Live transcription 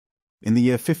In the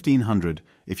year 1500,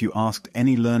 if you asked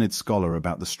any learned scholar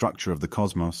about the structure of the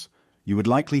cosmos, you would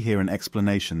likely hear an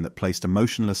explanation that placed a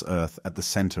motionless Earth at the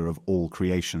center of all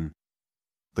creation.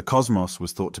 The cosmos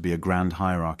was thought to be a grand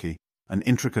hierarchy, an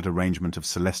intricate arrangement of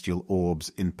celestial orbs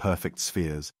in perfect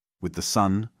spheres, with the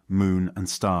sun, moon, and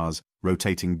stars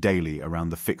rotating daily around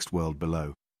the fixed world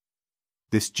below.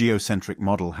 This geocentric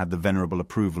model had the venerable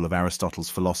approval of Aristotle's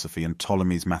philosophy and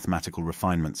Ptolemy's mathematical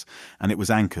refinements, and it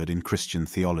was anchored in Christian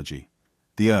theology.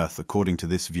 The Earth, according to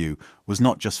this view, was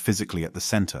not just physically at the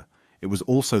center, it was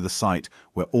also the site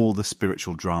where all the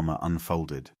spiritual drama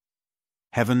unfolded.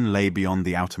 Heaven lay beyond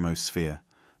the outermost sphere,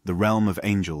 the realm of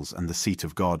angels and the seat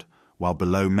of God, while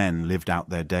below men lived out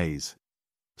their days.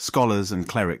 Scholars and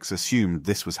clerics assumed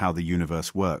this was how the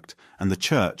universe worked, and the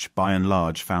Church, by and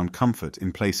large, found comfort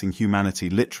in placing humanity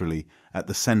literally at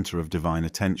the center of divine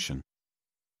attention.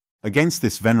 Against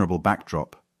this venerable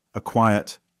backdrop, a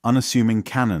quiet, unassuming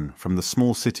canon from the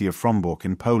small city of Frombork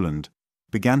in Poland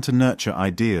began to nurture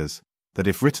ideas that,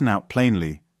 if written out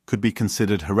plainly, could be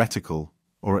considered heretical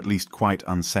or at least quite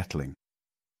unsettling.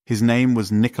 His name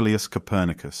was Nicolaus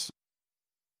Copernicus.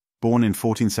 Born in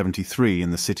 1473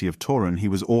 in the city of Turin, he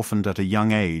was orphaned at a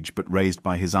young age but raised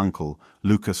by his uncle,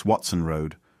 Lucas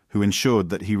Watsonrode, who ensured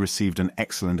that he received an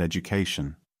excellent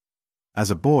education. As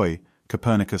a boy,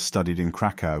 Copernicus studied in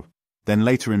Krakow, then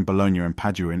later in Bologna and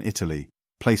Padua in Italy,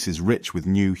 places rich with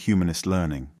new humanist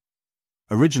learning.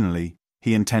 Originally,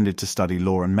 he intended to study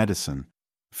law and medicine,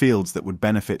 fields that would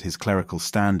benefit his clerical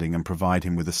standing and provide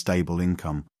him with a stable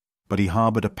income, but he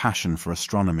harbored a passion for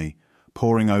astronomy,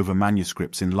 poring over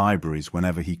manuscripts in libraries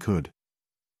whenever he could.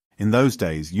 In those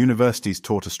days, universities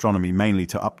taught astronomy mainly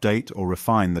to update or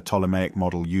refine the Ptolemaic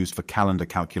model used for calendar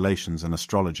calculations and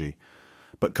astrology,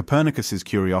 but Copernicus's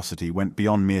curiosity went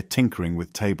beyond mere tinkering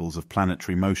with tables of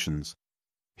planetary motions.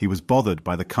 He was bothered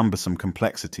by the cumbersome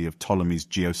complexity of Ptolemy's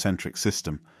geocentric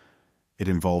system. It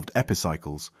involved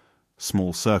epicycles,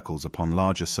 small circles upon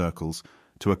larger circles,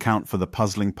 to account for the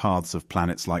puzzling paths of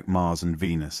planets like Mars and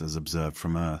Venus as observed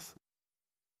from Earth.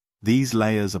 These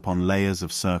layers upon layers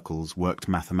of circles worked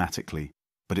mathematically,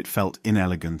 but it felt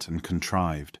inelegant and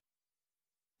contrived.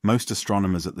 Most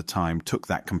astronomers at the time took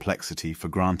that complexity for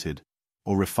granted,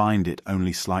 or refined it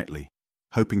only slightly,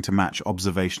 hoping to match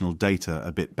observational data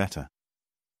a bit better.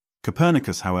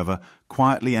 Copernicus, however,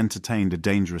 quietly entertained a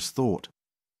dangerous thought.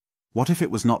 What if it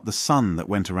was not the sun that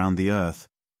went around the Earth,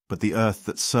 but the Earth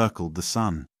that circled the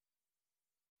sun?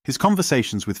 His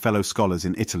conversations with fellow scholars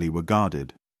in Italy were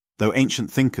guarded. Though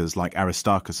ancient thinkers like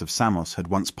Aristarchus of Samos had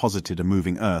once posited a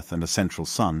moving Earth and a central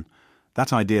sun,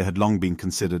 that idea had long been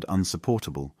considered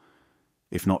unsupportable,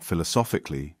 if not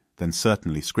philosophically, then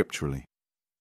certainly scripturally.